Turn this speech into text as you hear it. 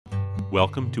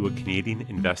Welcome to A Canadian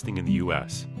Investing in the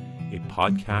U.S., a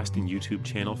podcast and YouTube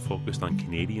channel focused on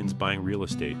Canadians buying real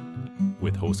estate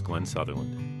with host Glenn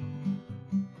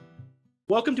Sutherland.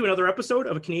 Welcome to another episode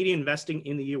of A Canadian Investing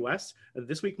in the U.S.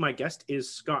 This week, my guest is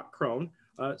Scott Krone.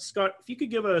 Scott, if you could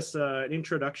give us an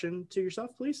introduction to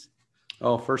yourself, please.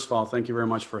 Oh, first of all, thank you very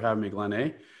much for having me,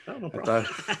 Glenn. Oh, no problem.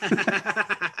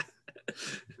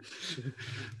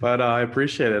 But I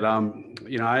appreciate it.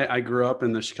 I grew up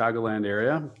in the Chicagoland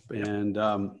area and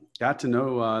got to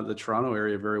know the Toronto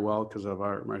area very well because of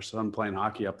my son playing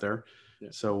hockey up there. Yeah.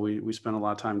 So we spent a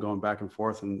lot of time going back and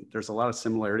forth, and there's a lot of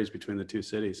similarities between the two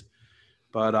cities.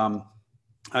 But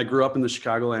I grew up in the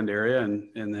Chicagoland area and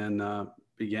then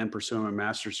began pursuing my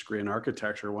master's degree in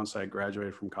architecture once I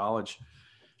graduated from college.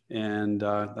 And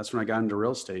that's when I got into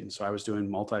real estate. And so I was doing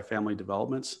multifamily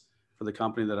developments for the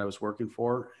company that I was working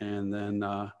for. And then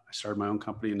I started my own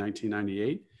company in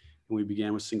 1998. And we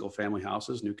began with single family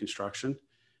houses, new construction.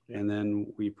 And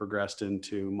then we progressed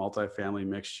into multifamily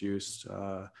mixed use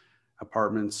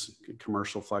apartments,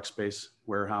 commercial flex space,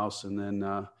 warehouse. And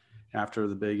then after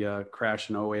the big crash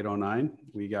in 08, 09,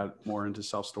 we got more into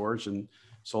self-storage and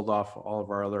sold off all of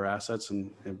our other assets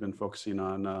and have been focusing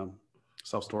on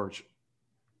self-storage.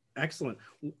 Excellent.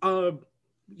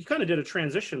 You kind of did a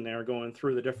transition there going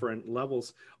through the different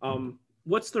levels.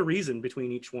 What's the reason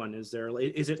between each one? Is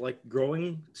it like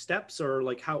growing steps, or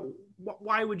like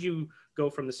why would you go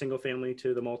from the single family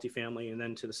to the multifamily and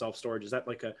then to the self-storage? Is that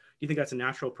do you think that's a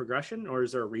natural progression, or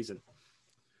is there a reason?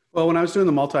 Well, when I was doing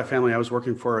the multifamily, I was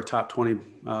working for a top 20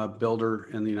 builder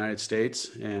in the United States.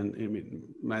 And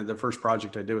the first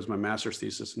project I did was my master's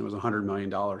thesis, and it was $100 million.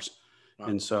 Wow.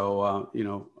 And so,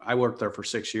 I worked there for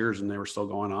 6 years and they were still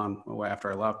going on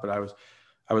after I left, but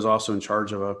I was also in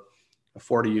charge of a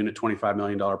 40 unit, $25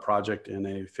 million project and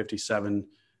a 57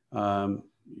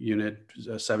 unit,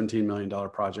 $17 million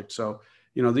project. So,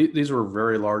 these were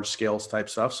very large scale type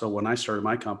stuff. So when I started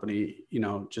my company,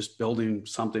 just building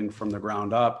something from the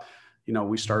ground up,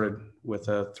 we started with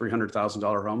a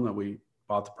 $300,000 home that we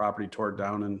bought the property, tore it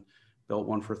down and built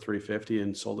one for $350,000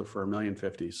 and sold it for $1.05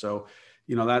 million. So,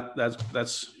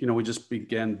 that's we just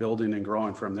began building and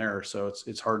growing from there. So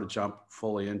it's hard to jump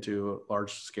fully into a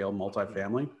large scale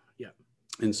multifamily. Yeah.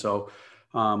 And so,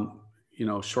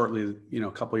 shortly,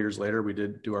 a couple of years later, we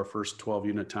did do our first 12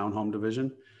 unit townhome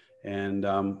division. And,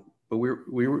 but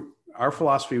our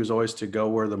philosophy was always to go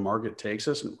where the market takes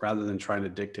us rather than trying to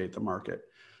dictate the market.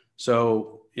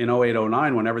 So in 08,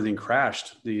 09, when everything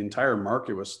crashed, the entire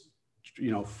market was,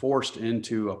 forced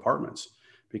into apartments,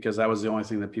 because that was the only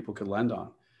thing that people could lend on.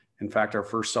 In fact, our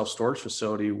first self-storage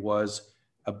facility was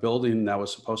a building that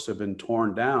was supposed to have been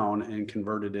torn down and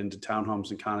converted into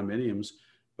townhomes and condominiums.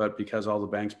 But because all the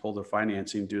banks pulled their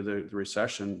financing due to the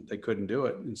recession, they couldn't do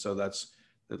it. And so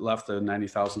it left the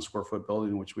 90,000 square foot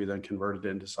building, which we then converted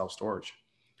into self-storage.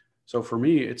 So for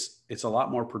me, it's a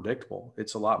lot more predictable.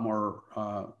 It's a lot more,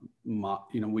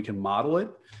 we can model it.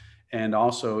 And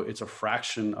also it's a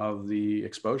fraction of the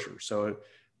exposure. So,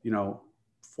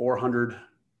 400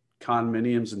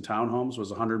 condominiums and townhomes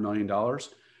was $100 million.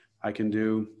 I can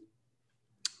do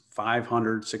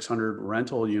 500, 600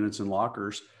 rental units and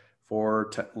lockers for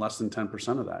less than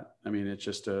 10% of that. I mean, it's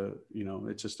just a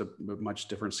much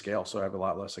different scale. So I have a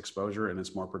lot less exposure and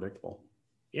it's more predictable.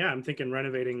 Yeah. I'm thinking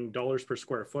renovating dollars per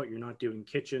square foot. You're not doing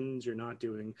kitchens. You're not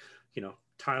doing,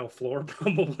 tile floor.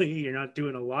 Probably you're not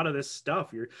doing a lot of this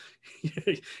stuff. You're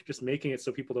just making it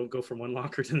so people don't go from one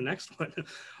locker to the next one.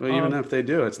 Well, even if they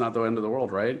do, it's not the end of the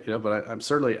world, right? But I'm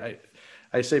certainly,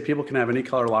 I say people can have any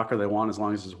color locker they want as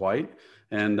long as it's white.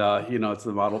 And, it's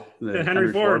the model, the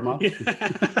Henry Ford model.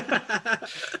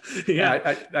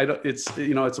 Yeah. I don't,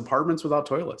 it's apartments without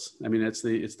toilets. I mean, it's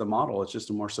the model. It's just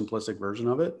a more simplistic version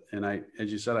of it. And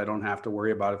as you said, I don't have to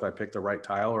worry about if I pick the right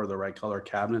tile or the right color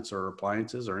cabinets or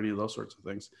appliances or any of those sorts of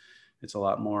things. It's a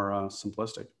lot more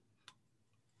simplistic.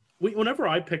 Whenever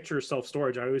I picture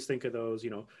self-storage, I always think of those,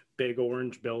 big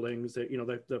orange buildings that,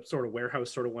 the sort of warehouse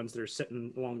sort of ones that are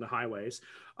sitting along the highways.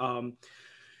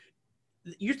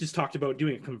 You just talked about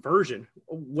doing a conversion.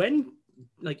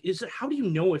 How do you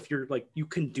know if you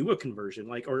can do a conversion,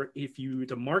 or if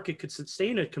the market could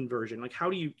sustain a conversion?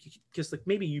 How do you, because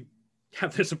maybe you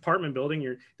have this apartment building,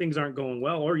 your things aren't going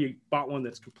well, or you bought one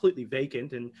that's completely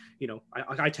vacant. And,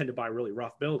 I tend to buy really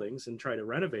rough buildings and try to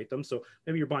renovate them. So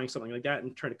maybe you're buying something like that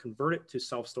and try to convert it to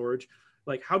self-storage.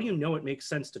 How do you know it makes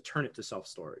sense to turn it to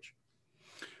self-storage?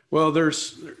 Well,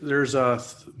 there's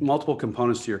multiple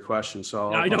components to your question,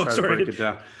 so I know. I'll try to Sorry, break it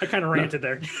down. I kind of ranted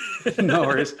there. No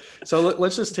worries. So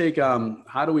let's just take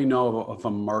how do we know if a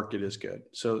market is good?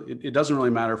 So it doesn't really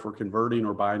matter if we're converting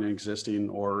or buying an existing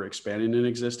or expanding an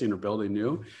existing or building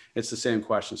new. It's the same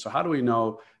question. So how do we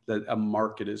know that a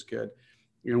market is good?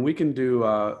 You know, we can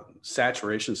do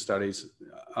saturation studies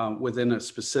within a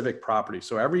specific property.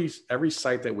 So every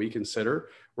site that we consider,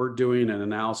 we're doing an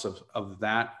analysis of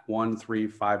that 1, 3,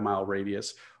 5 mile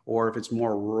radius, or if it's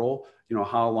more rural, you know,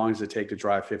 how long does it take to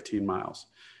drive 15 miles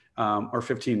or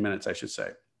 15 minutes, I should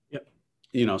say. Yep.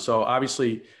 You know, so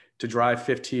obviously to drive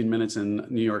 15 minutes in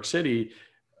New York City,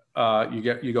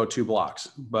 you go 2 blocks,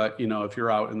 but you know, if you're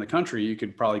out in the country, you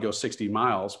could probably go 60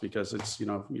 miles because it's, you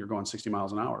know, you're going 60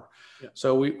 miles an hour. Yeah.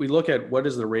 So we look at what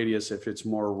is the radius if it's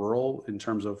more rural in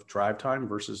terms of drive time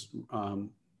versus,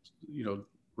 you know,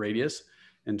 radius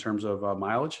in terms of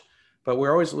mileage, but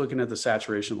we're always looking at the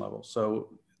saturation level. So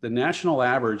the national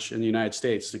average in the United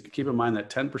States, keep in mind that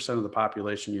 10% of the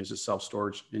population uses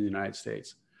self-storage in the United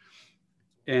States.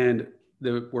 And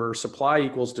where supply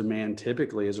equals demand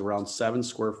typically is around 7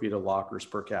 square feet of lockers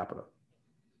per capita.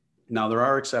 Now, there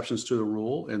are exceptions to the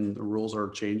rule, and the rules are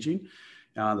changing.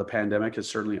 The pandemic has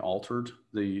certainly altered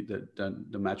the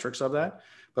metrics of that.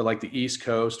 But like the East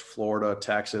Coast, Florida,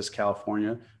 Texas,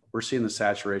 California, we're seeing the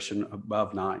saturation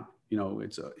above 9. You know,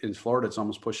 it's in Florida, it's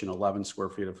almost pushing 11 square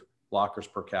feet of lockers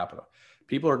per capita.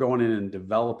 People are going in and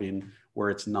developing where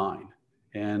it's 9.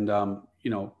 And, you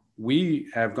know, we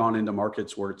have gone into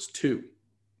markets where it's 2.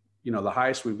 You know, the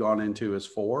highest we've gone into is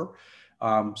 4.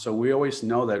 So we always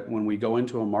know that when we go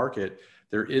into a market,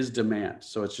 there is demand.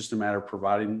 So it's just a matter of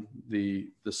providing the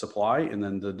supply, and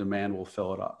then the demand will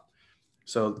fill it up.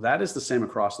 So that is the same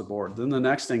across the board. Then the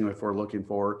next thing, if we're looking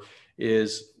for,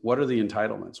 is what are the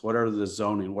entitlements? What are the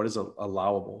zoning? What is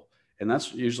allowable? And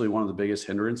that's usually one of the biggest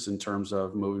hindrance in terms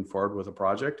of moving forward with a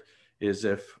project, is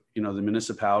if, you know, the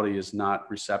municipality is not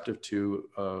receptive to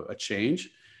a change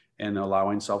and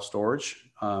allowing self-storage.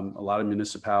 A lot of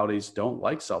municipalities don't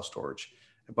like self-storage,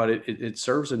 but it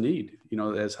serves a need. You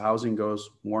know, as housing goes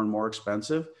more and more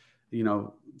expensive, you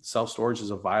know, self-storage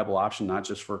is a viable option, not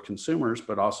just for consumers,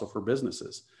 but also for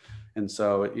businesses. And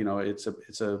so, you know,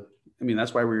 I mean,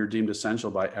 that's why we were deemed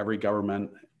essential by every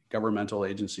governmental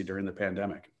agency during the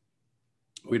pandemic.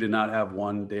 We did not have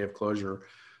one day of closure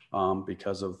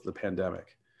because of the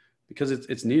pandemic, because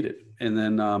it's needed. And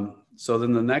then, so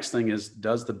then the next thing is,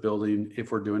 does the building,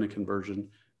 if we're doing a conversion,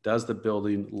 does the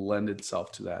building lend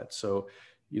itself to that? So,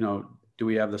 you know, do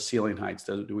we have the ceiling heights?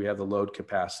 Do we have the load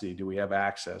capacity? Do we have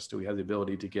access? Do we have the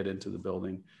ability to get into the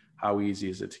building? How easy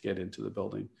is it to get into the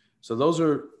building? So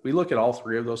we look at all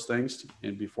 3 of those things,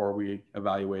 and before we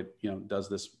evaluate, you know, does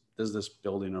this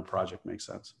building or project make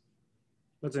sense?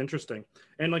 That's interesting.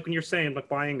 And like when you're saying like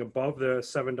buying above the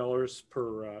 $7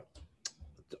 per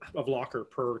of locker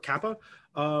per capita,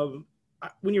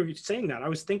 when you're saying that, I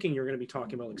was thinking you're going to be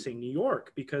talking about like say New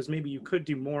York, because maybe you could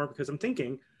do more, because I'm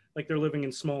thinking like they're living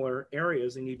in smaller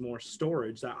areas, they need more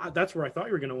storage. That's where I thought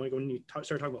you were going to want to go. When you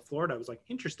started talking about Florida, I was like,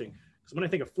 interesting, because when I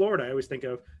think of Florida, I always think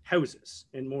of houses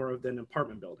and more than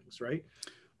apartment buildings, right?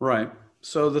 Right.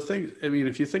 So the thing, I mean,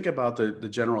 if you think about the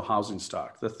general housing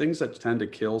stock, the things that tend to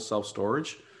kill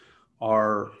self-storage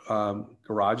are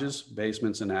garages,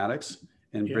 basements, and attics,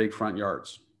 and big front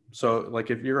yards. So like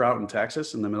if you're out in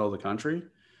Texas in the middle of the country,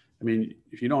 I mean,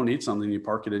 if you don't need something, you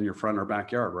park it in your front or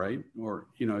backyard, right? Or,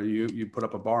 you know, you put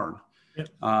up a barn. Yep.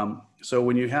 So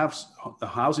when you have the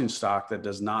housing stock that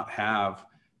does not have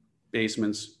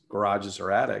basements, garages,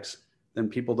 or attics, then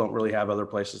people don't really have other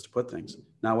places to put things.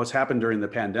 Now, what's happened during the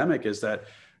pandemic is that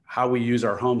how we use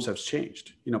our homes has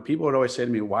changed. You know, people would always say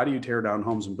to me, why do you tear down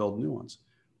homes and build new ones?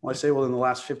 Well, I say, well, in the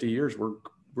last 50 years,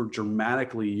 we're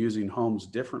dramatically using homes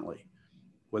differently.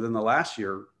 Within the last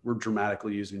year, we're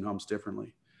dramatically using homes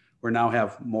differently. We now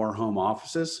have more home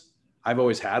offices. I've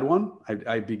always had one.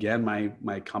 I began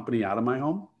my company out of my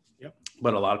home. Yep.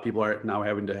 But a lot of people are now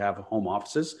having to have home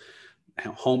offices,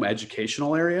 home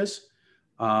educational areas,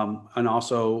 and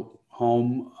also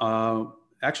home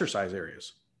exercise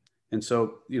areas. And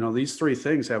so, you know, these 3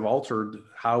 things have altered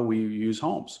how we use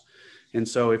homes. And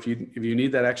so if you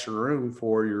need that extra room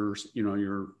for your, you know,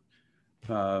 your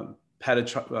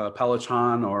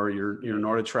Peloton or your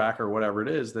NordicTrack or whatever it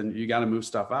is, then you got to move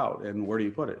stuff out. And where do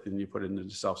you put it? And you put it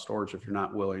into self-storage if you're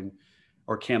not willing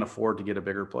or can't afford to get a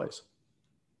bigger place.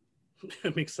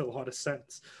 It makes a lot of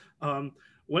sense.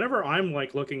 Whenever I'm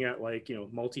like looking at like, you know,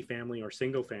 multifamily or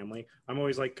single family, I'm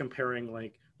always like comparing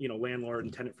like, you know, landlord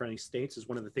and tenant friendly states is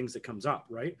one of the things that comes up,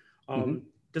 right?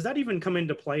 Does that even come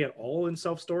into play at all in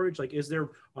self-storage? Like, is there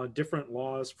different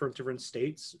laws for different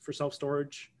states for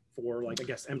self-storage? for like, I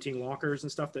guess, emptying lockers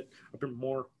and stuff that have been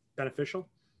more beneficial?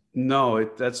 No,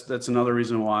 that's another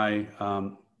reason why,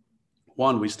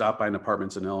 one, we stopped buying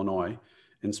apartments in Illinois,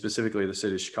 and specifically the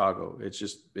city of Chicago. It's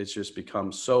just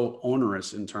become so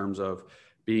onerous in terms of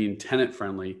being tenant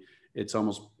friendly. It's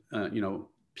almost,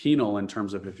 penal in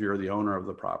terms of if you're the owner of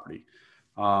the property.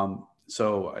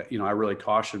 So, I really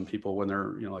caution people when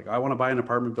they're, like, I want to buy an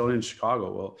apartment building in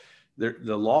Chicago. Well,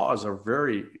 the laws are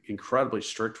very incredibly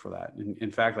strict for that.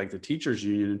 In fact, like the teachers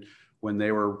union, when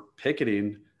they were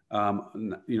picketing,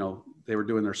 they were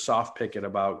doing their soft picket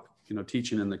about,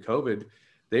 teaching in the COVID,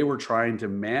 they were trying to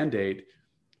mandate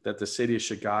that the city of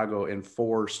Chicago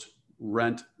enforced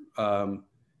rent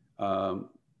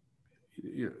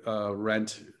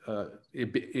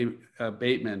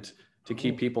abatement to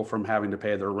keep people from having to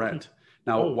pay their rent.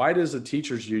 Now, why does the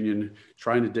teachers union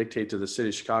trying to dictate to the city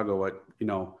of Chicago what,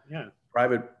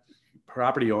 private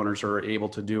property owners are able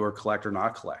to do or collect or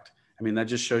not collect? I mean, that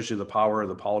just shows you the power of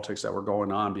the politics that were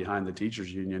going on behind the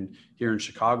teachers union here in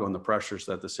Chicago and the pressures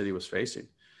that the city was facing.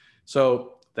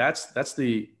 So that's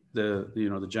the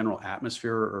general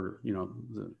atmosphere, or,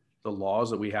 the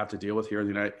laws that we have to deal with here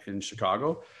in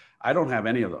Chicago. I don't have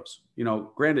any of those.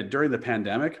 Granted, during the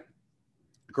pandemic,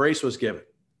 grace was given.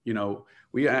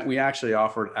 We actually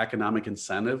offered economic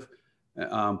incentive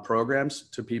programs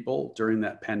to people during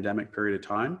that pandemic period of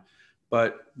time,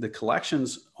 but the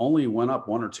collections only went up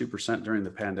 1 or 2% during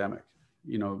the pandemic.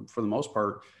 For the most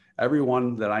part,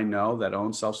 everyone that I know that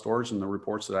owns self-storage, and the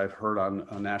reports that I've heard on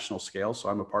a national scale, so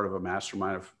I'm a part of a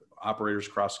mastermind of operators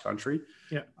across the country.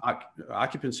 Yeah,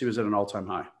 occupancy was at an all-time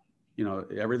high.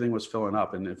 Everything was filling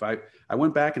up. And if I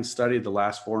went back and studied the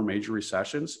last 4 major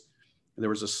recessions, there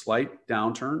was a slight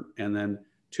downturn and then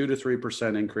 2 to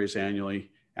 3% increase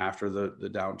annually after the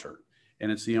downturn.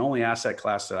 And it's the only asset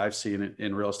class that I've seen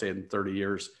in real estate in 30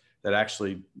 years that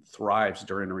actually thrives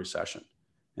during a recession.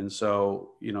 And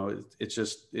so,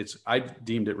 I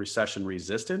deemed it recession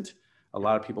resistant. A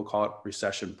lot of people call it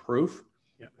recession proof.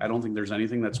 Yeah. I don't think there's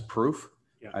anything that's proof.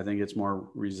 Yeah. I think it's more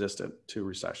resistant to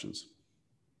recessions.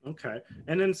 Okay.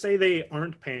 And then say they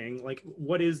aren't paying, like,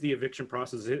 what is the eviction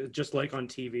process? Is it just like on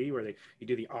TV where you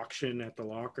do the auction at the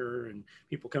locker and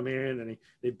people come in and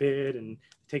they bid and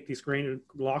take these granite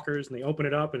lockers and they open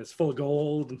it up and it's full of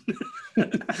gold?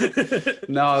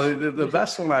 No, the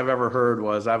best one I've ever heard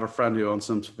was, I have a friend who owns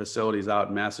some facilities out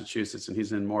in Massachusetts, and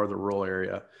he's in more of the rural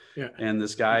area. Yeah. And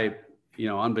this guy,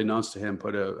 unbeknownst to him,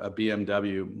 put a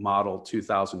BMW model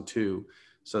 2002.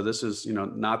 So this is,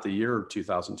 not the year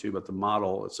 2002, but the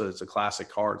model. It's a classic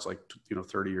car. It's like,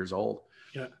 30 years old.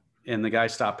 Yeah. And the guy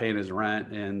stopped paying his rent,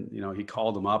 and, he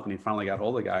called him up, and he finally got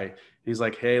hold of the guy. And he's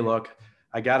like, "Hey, look,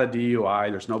 I got a DUI.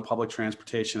 There's no public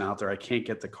transportation out there. I can't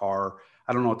get the car.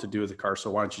 I don't know what to do with the car. So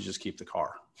why don't you just keep the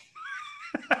car?"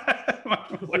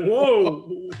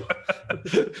 Whoa.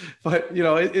 But,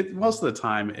 most of the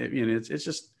time, it's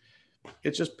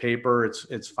just paper,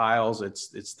 it's files,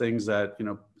 it's things that,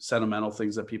 sentimental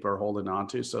things that people are holding on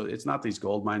to. So it's not these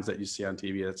gold mines that you see on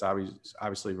TV. It's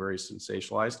obviously very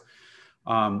sensationalized.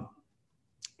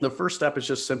 The first step is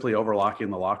just simply overlocking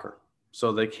the locker.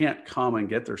 So they can't come and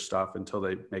get their stuff until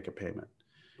they make a payment.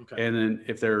 Okay. And then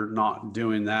if they're not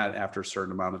doing that after a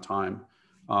certain amount of time,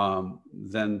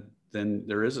 then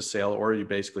there is a sale, or you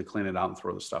basically clean it out and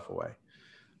throw the stuff away.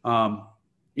 We're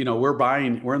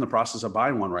in the process of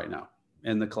buying one right now.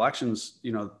 And the collections,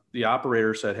 the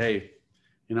operator said, "Hey,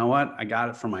 you know what? I got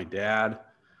it from my dad.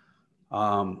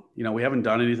 We haven't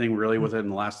done anything really with it in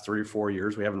the last 3 or 4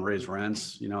 years. We haven't raised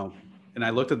rents, And I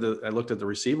looked at the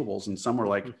receivables, and some were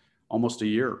like almost a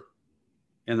year.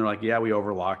 And they're like, "Yeah, we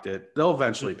overlocked it. They'll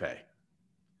eventually pay."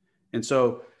 And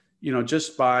so,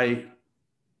 just by,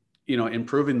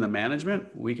 improving the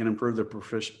management, we can improve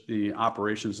the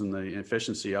operations and the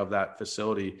efficiency of that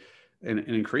facility, and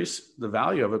increase the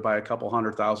value of it by a couple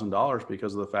 $100,000,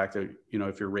 because of the fact that,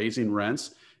 if you're raising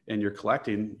rents and you're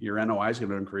collecting, your NOI is going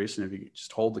to increase. And if you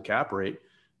just hold the cap rate,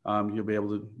 you'll be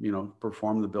able to,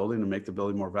 perform the building and make the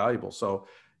building more valuable. So,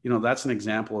 that's an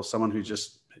example of someone who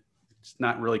just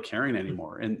not really caring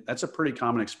anymore. And that's a pretty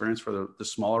common experience for the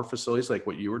smaller facilities, like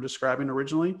what you were describing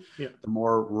originally. Yeah. The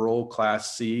more rural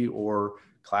Class C or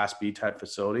Class B type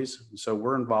facilities. So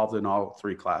we're involved in all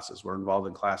 3 classes. We're involved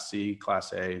in Class C,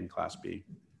 Class A, and Class B.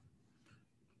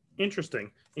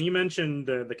 Interesting. And you mentioned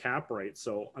the cap rate.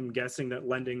 So I'm guessing that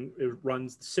lending, it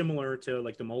runs similar to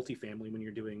like the multifamily when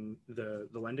you're doing the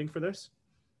lending for this?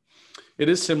 It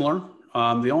is similar.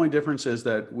 The only difference is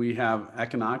that we have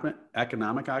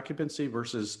economic occupancy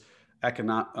versus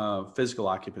physical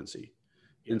occupancy.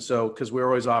 And so, because we're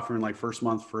always offering like first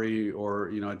month free or,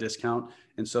 a discount.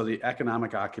 And so the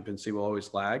economic occupancy will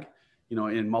always lag.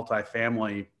 in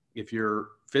multifamily, if you're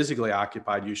physically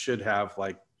occupied, you should have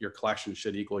like your collection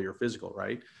should equal your physical,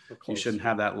 right? You shouldn't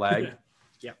have that lag,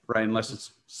 Yeah. right? Unless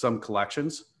it's some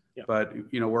collections, but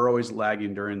we're always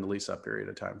lagging during the lease up period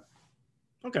of time.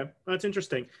 Okay, that's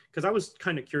interesting, because I was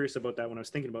kind of curious about that when I was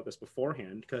thinking about this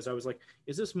beforehand, because I was like,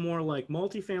 is this more like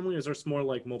multifamily, or is this more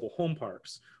like mobile home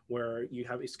parks where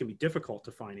it's going to be difficult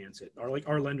to finance it?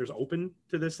 Are lenders open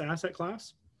to this asset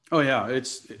class? Oh yeah,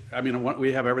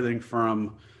 we have everything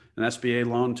from an SBA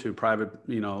loan to private,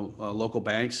 local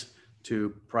banks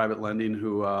to private lending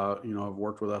who, have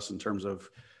worked with us in terms of,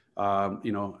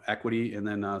 equity, and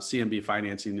then CMB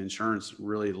financing, insurance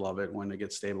really love it when they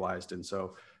get stabilized. And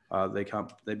so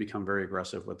they become very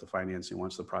aggressive with the financing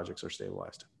once the projects are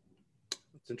stabilized.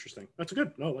 That's interesting. That's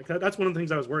good. No, like that's one of the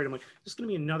things I was worried. I'm like, this is going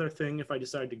to be another thing if I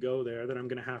decide to go there, that I'm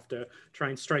going to have to try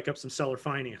and strike up some seller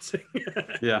financing.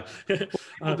 Yeah,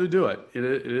 people do it. It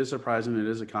is surprising. It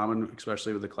is a common,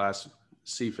 especially with the Class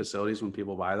C facilities, when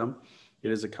people buy them. It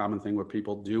is a common thing where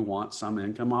people do want some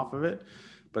income off of it,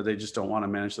 but they just don't want to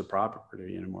manage the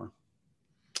property anymore.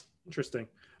 Interesting.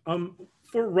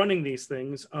 For running these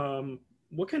things,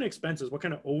 what kind of expenses, what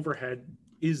kind of overhead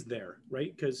is there,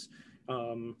 right? Because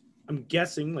I'm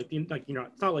guessing,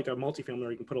 it's not like a multifamily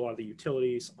where you can put a lot of the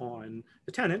utilities on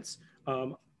the tenants.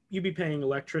 You'd be paying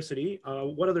electricity.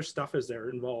 What other stuff is there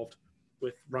involved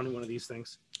with running one of these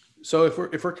things? So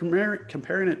if we're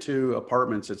comparing it to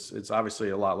apartments, it's obviously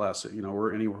a lot less.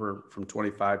 We're anywhere from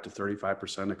 25 to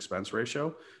 35% expense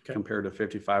ratio compared to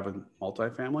 55 with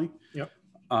multifamily. Yep.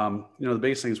 The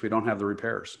biggest thing is we don't have the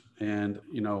repairs, and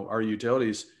our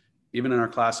utilities, even in our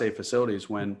Class A facilities,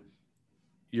 when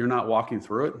you're not walking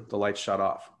through it, the lights shut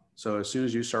off. So as soon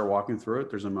as you start walking through it,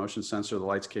 there's a motion sensor, the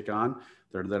lights kick on,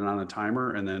 they're then on a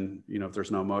timer, and then if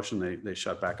there's no motion, they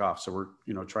shut back off. So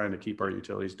we're trying to keep our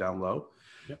utilities down low.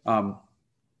 Yep. And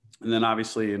then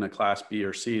obviously in a Class B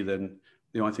or C, then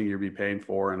the only thing you'll be paying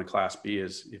for in a Class B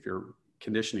is if you're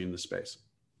conditioning the space,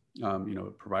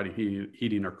 providing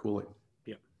heating or cooling.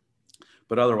 Yeah.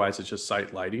 But otherwise, it's just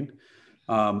site lighting.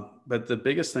 But the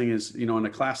biggest thing is, in a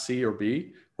Class C or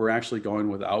B, we're actually going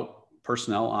without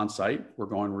personnel on site. We're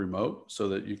going remote so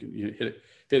that you can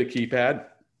hit a keypad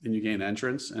and you gain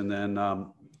entrance, and then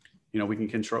we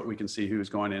can see who's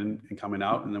going in and coming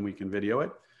out, and then we can video it.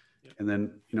 Yep. And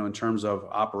then, in terms of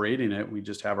operating it, we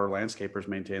just have our landscapers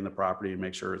maintain the property and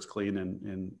make sure it's clean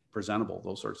and presentable,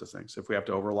 those sorts of things. If we have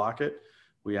to overlock it,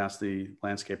 we ask the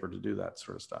landscaper to do that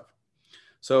sort of stuff.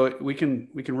 So we can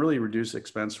really reduce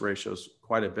expense ratios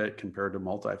quite a bit compared to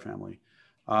multifamily.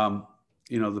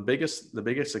 The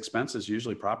biggest expense is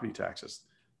usually property taxes.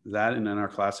 That, and in our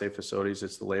Class A facilities,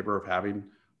 it's the labor of having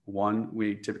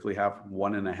we typically have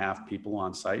 1.5 people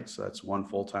on site. So that's one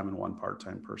full-time and one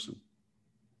part-time person.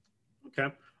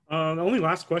 Okay. The only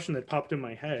last question that popped in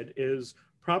my head is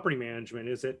property management.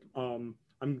 Is it, I'm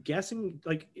guessing,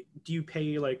 do you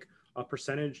pay like a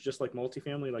percentage, just like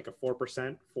multifamily, like a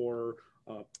 4% for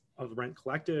of rent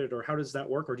collected, or how does that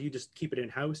work? Or do you just keep it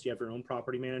in-house? Do you have your own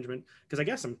property management? Because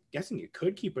I'm guessing you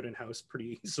could keep it in-house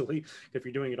pretty easily if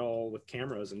you're doing it all with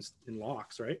cameras and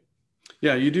locks, right?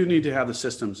 Yeah, you do need to have the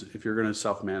systems if you're going to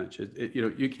self-manage it.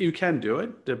 You can do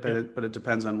it, but it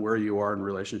depends on where you are in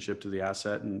relationship to the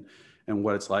asset and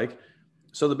what it's like.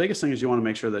 So the biggest thing is you want to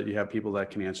make sure that you have people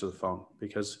that can answer the phone,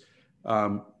 because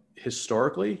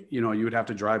historically, you would have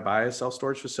to drive by a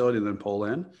self-storage facility and then pull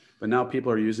in, but now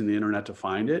people are using the internet to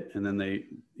find it, and then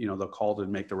they'll call to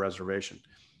make the reservation.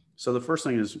 So the first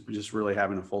thing is just really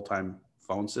having a full-time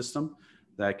phone system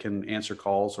that can answer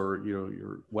calls, or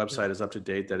your website is up to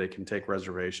date, that it can take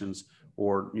reservations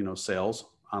or sales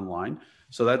online.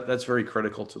 So that's very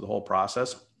critical to the whole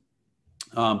process.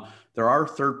 There are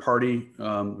third-party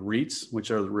REITs,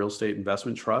 which are the real estate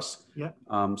investment trusts. Yeah.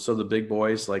 So the big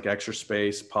boys like Extra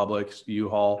Space, Publix,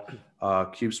 U-Haul,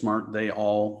 CubeSmart, they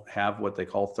all have what they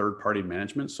call third-party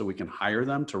management. So we can hire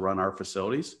them to run our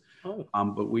facilities. Oh.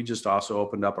 But we just also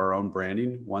opened up our own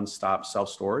branding, One Stop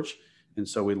Self-Storage. And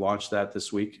so we launched that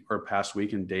this week or past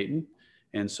week in Dayton.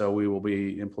 And so we will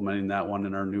be implementing that one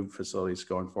in our new facilities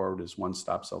going forward as One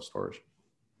Stop Self-Storage.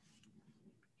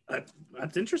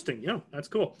 That's interesting. Yeah, that's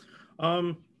cool.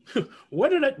 What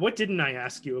didn't I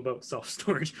ask you about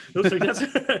self-storage?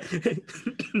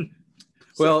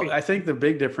 Well, I think the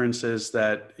big difference is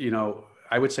that,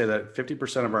 I would say that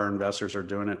 50% of our investors are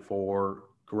doing it for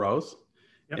growth.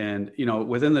 Yep. And,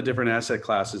 within the different asset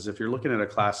classes, if you're looking at a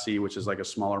Class C, which is like a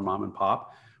smaller mom and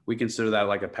pop, we consider that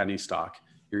like a penny stock.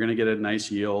 You're going to get a nice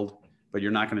yield, but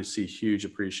you're not going to see huge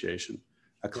appreciation.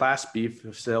 A Class B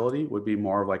facility would be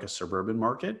more of like a suburban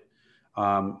market,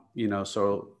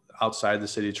 so outside the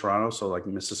city of Toronto, so like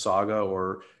Mississauga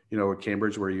or, or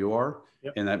Cambridge where you are.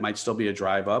 Yep. And that might still be a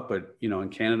drive up, but, in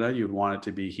Canada, you'd want it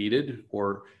to be heated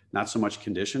or not so much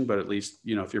conditioned, but at least,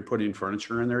 if you're putting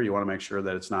furniture in there, you want to make sure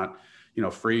that it's not,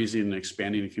 freezing and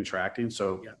expanding and contracting.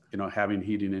 So, having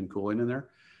heating and cooling in there.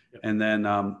 Yep. And then,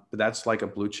 but that's like a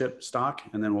blue chip stock.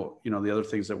 And then, the other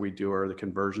things that we do are the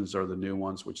conversions are the new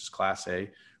ones, which is Class A,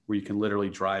 where you can literally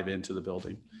drive into the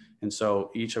building. And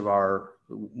so each of our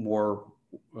more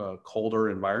colder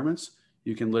environments,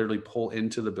 you can literally pull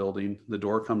into the building. The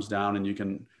door comes down and you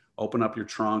can open up your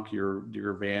trunk,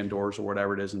 your van doors or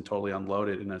whatever it is, and totally unload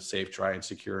it in a safe, dry, and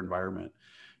secure environment.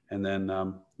 And then,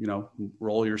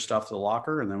 roll your stuff to the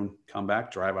locker and then come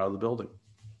back, drive out of the building.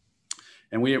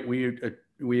 And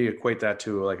we equate that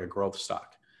to like a growth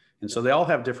stock. And so they all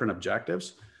have different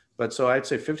objectives. But so I'd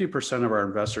say 50% of our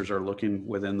investors are looking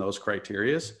within those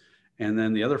criterias. And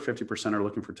then the other 50% are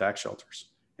looking for tax shelters.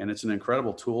 And it's an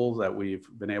incredible tool that we've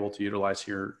been able to utilize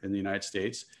here in the United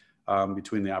States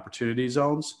between the opportunity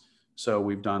zones. So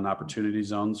we've done opportunity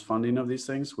zones funding of these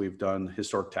things. We've done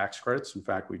historic tax credits. In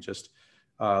fact, we just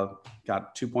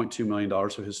got $2.2 million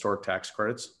of historic tax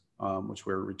credits, which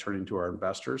we're returning to our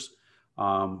investors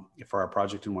for our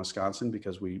project in Wisconsin,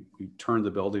 because we turned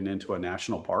the building into a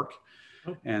national park.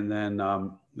 Oh. And then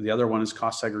the other one is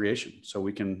cost segregation. So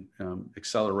we can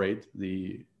accelerate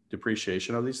the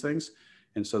depreciation of these things.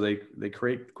 And so they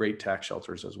create great tax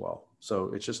shelters as well.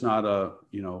 So it's just not a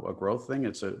growth thing.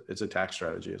 It's a tax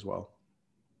strategy as well.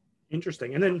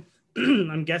 Interesting. And then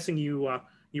I'm guessing you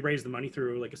raised the money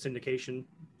through like a syndication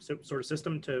sort of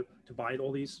system to buy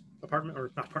all these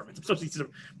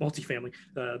multifamily,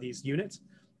 these units.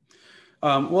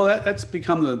 Well, that's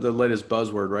become the latest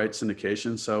buzzword, right?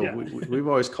 Syndication. So yeah. We've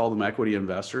always called them equity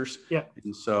investors. Yeah.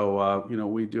 And so,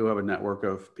 we do have a network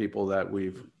of people that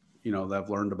we've, that have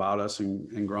learned about us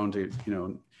and grown to,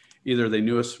 either they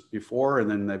knew us before and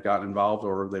then they've gotten involved,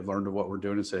 or they've learned of what we're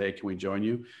doing and said, hey, can we join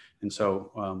you? And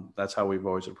so that's how we've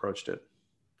always approached it.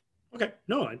 Okay.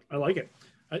 No, I like it.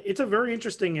 It's a very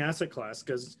interesting asset class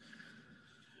because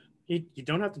you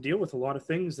don't have to deal with a lot of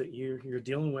things that you're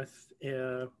dealing with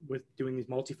doing these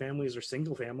multifamilies or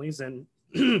single families. And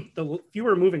the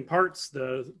fewer moving parts,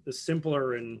 the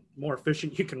simpler and more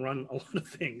efficient you can run a lot of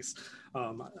things.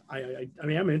 I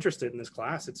mean, I'm interested in this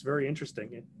class. It's very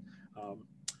interesting.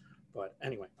 But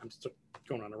anyway, I'm still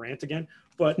going on a rant again.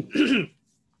 But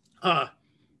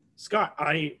Scott,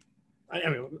 I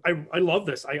love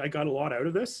this. I got a lot out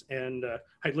of this, and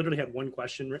I literally had one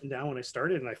question written down when I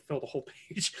started, and I filled the whole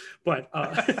page. But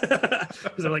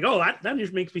because I'm like, oh, that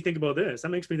just makes me think about this. That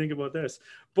makes me think about this.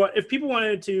 But if people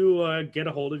wanted to get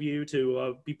a hold of you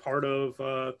to be part of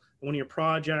one of your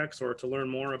projects or to learn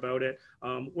more about it,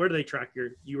 where do they track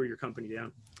you or your company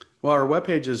down? Well, our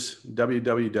webpage is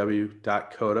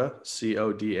www.coda,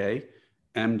 CODA,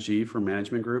 MG for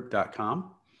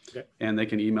managementgroup.com. Okay. And they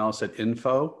can email us at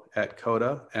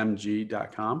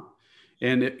info@codamg.com.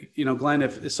 And, Glenn,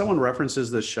 if someone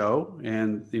references the show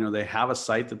and, they have a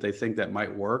site that they think that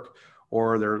might work,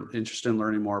 or they're interested in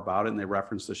learning more about it and they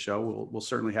reference the show, we'll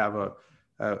certainly have a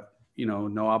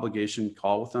no obligation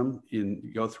call with them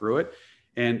and go through it.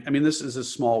 And I mean, this is a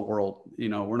small world,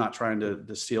 we're not trying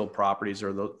to steal properties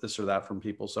or this or that from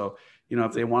people. So,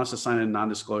 if they want us to sign a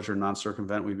non-disclosure,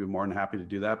 non-circumvent, we'd be more than happy to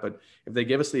do that. But if they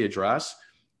give us the address,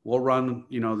 we'll run,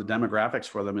 the demographics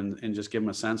for them and just give them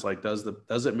a sense, like, does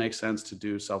it make sense to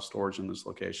do self-storage in this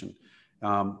location?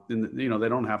 And, they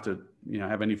don't have to,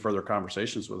 have any further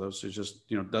conversations with us. It's just,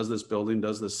 does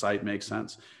this site make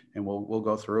sense? And we'll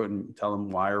go through it and tell them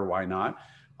why or why not.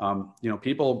 A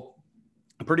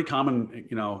pretty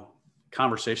common,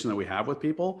 conversation that we have with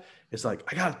people is like,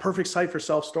 I got a perfect site for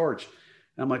self-storage.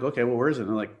 And I'm like, okay, well, where is it? And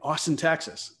they're like, Austin,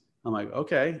 Texas. I'm like,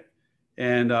 okay.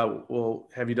 And well,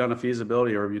 have you done a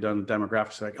feasibility or have you done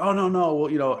demographics? They're like, oh, no.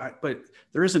 Well, but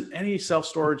there isn't any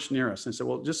self-storage near us. And I said,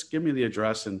 well, just give me the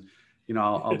address and,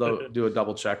 I'll do a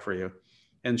double check for you.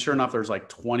 And sure enough, there's like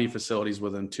 20 facilities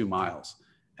within 2 miles.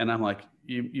 And I'm like,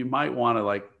 you might want to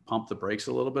like pump the brakes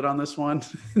a little bit on this one.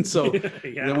 And so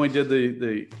yeah. Then we did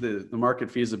the market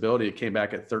feasibility. It came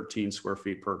back at 13 square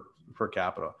feet per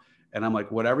capita. And I'm like,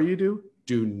 whatever you do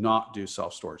not do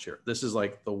self-storage here. This is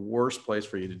like the worst place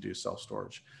for you to do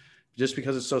self-storage, just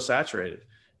because it's so saturated,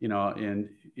 and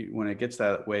when it gets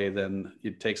that way, then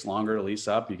it takes longer to lease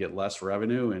up, you get less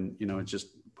revenue, and, it just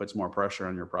puts more pressure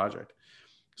on your project.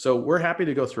 So we're happy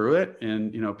to go through it.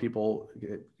 And, people,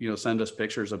 send us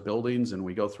pictures of buildings and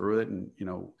we go through it, and,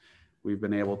 we've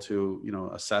been able to,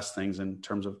 assess things in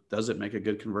terms of, does it make a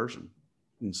good conversion?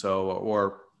 And so,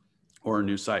 or a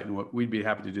new site. And we'd be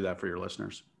happy to do that for your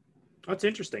listeners. That's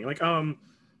interesting. Like, and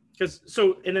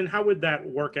then how would that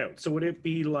work out? So would it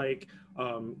be like,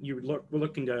 we're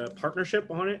looking to partnership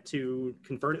on it to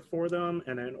convert it for them,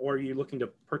 and then, or are you looking to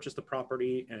purchase the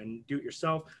property and do it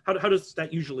yourself? How does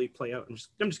that usually play out?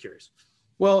 I'm just curious.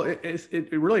 Well,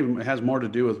 it really has more to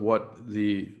do with what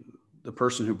the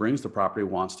person who brings the property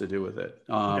wants to do with it.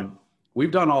 Okay.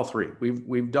 We've done all three.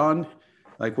 We've done,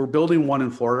 like, we're building one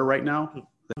in Florida right now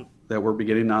that we're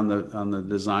beginning on the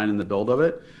design and the build of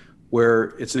it,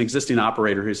 where it's an existing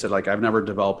operator who said, like, I've never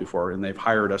developed before, and they've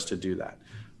hired us to do that.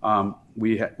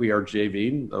 We are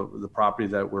JVing the property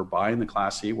that we're buying, the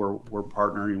Class C. We're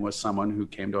partnering with someone who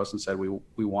came to us and said,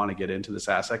 we want to get into this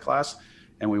asset class,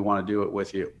 and we want to do it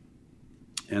with you.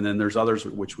 And then there's others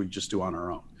which we just do on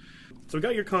our own. So we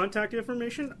got your contact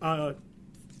information.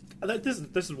 This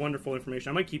is wonderful information.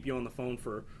 I might keep you on the phone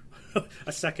for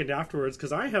a second afterwards,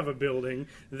 because I have a building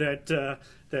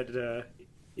that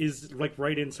is like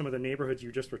right in some of the neighborhoods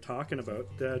you just were talking about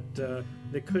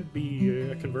that could be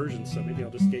a conversion. So maybe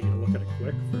I'll just get you to look at it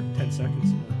quick for 10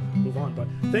 seconds and we'll move on. But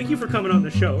thank you for coming on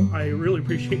the show. I really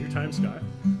appreciate your time, Scott.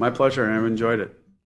 My pleasure. I've enjoyed it.